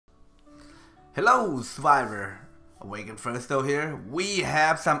Hello Survivor, AwakenFirsto here. We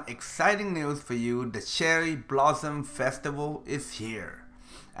have some exciting news for you. The Cherry Blossom Festival is here,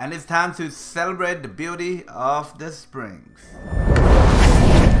 and it's time to celebrate the beauty of the springs.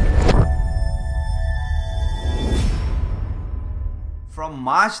 From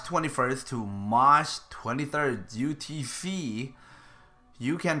March 21st to March 23rd UTC,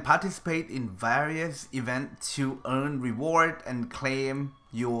 you can participate in various events to earn reward and claim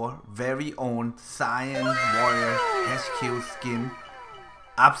your very own Cyan Warrior HQ Skin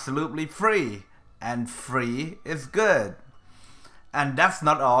absolutely free, and free is good. And that's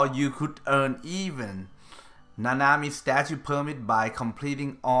not all, you could earn even Nanami statue permit by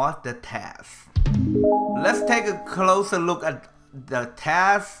completing all the tasks. Let's take a closer look at the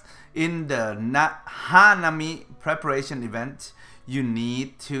tasks in the Hanami Preparation event. You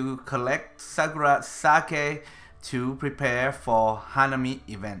need to collect Sakura Sake to prepare for Hanami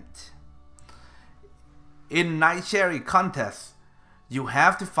event. In Night Cherry contest, you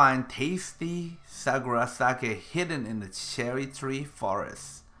have to find tasty Sakura Sake hidden in the cherry tree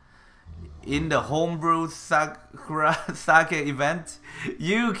forest. In the Home-brewed Sakura Sake event,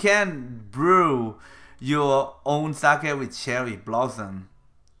 you can brew your own sake with cherry blossom.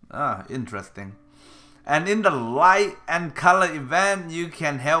 Interesting. And in the light and color event, you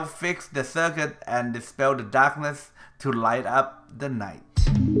can help fix the circuit and dispel the darkness to light up the night.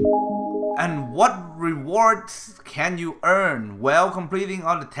 And what rewards can you earn? Well, completing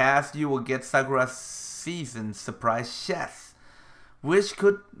all the tasks, you will get Sakura Season Surprise Chest, which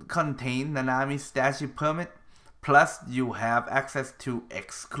could contain Nanami statue permit. Plus, you have access to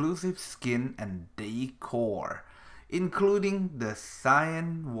exclusive skin and decor, including the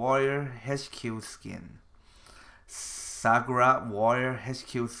Cyan Warrior HQ Skin. Sakura Warrior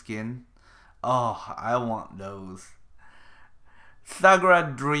HQ Skin. Oh, I want those.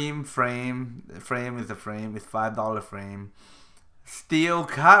 Sakura Dream Frame. The frame is a frame. It's $5 frame. Steel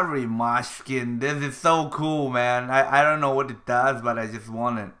Cavalry Marsh Skin. This is so cool, man. I don't know what it does, but I just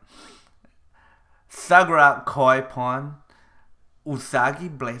want it. Sakura Koi Pond, Usagi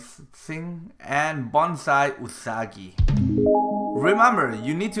Blessing, and Bonsai Usagi. Remember,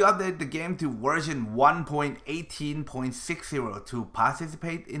 you need to update the game to version 1.18.60 to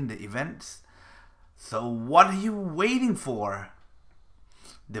participate in the events. So what are you waiting for?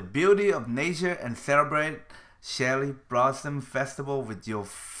 The beauty of nature and celebrate Cherry Blossom Festival with your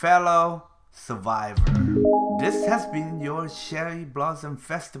fellow survivor. This has been your Cherry Blossom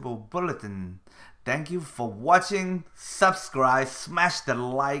Festival Bulletin. Thank you for watching. Subscribe, smash the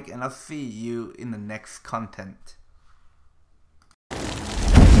like, and I'll see you in the next content.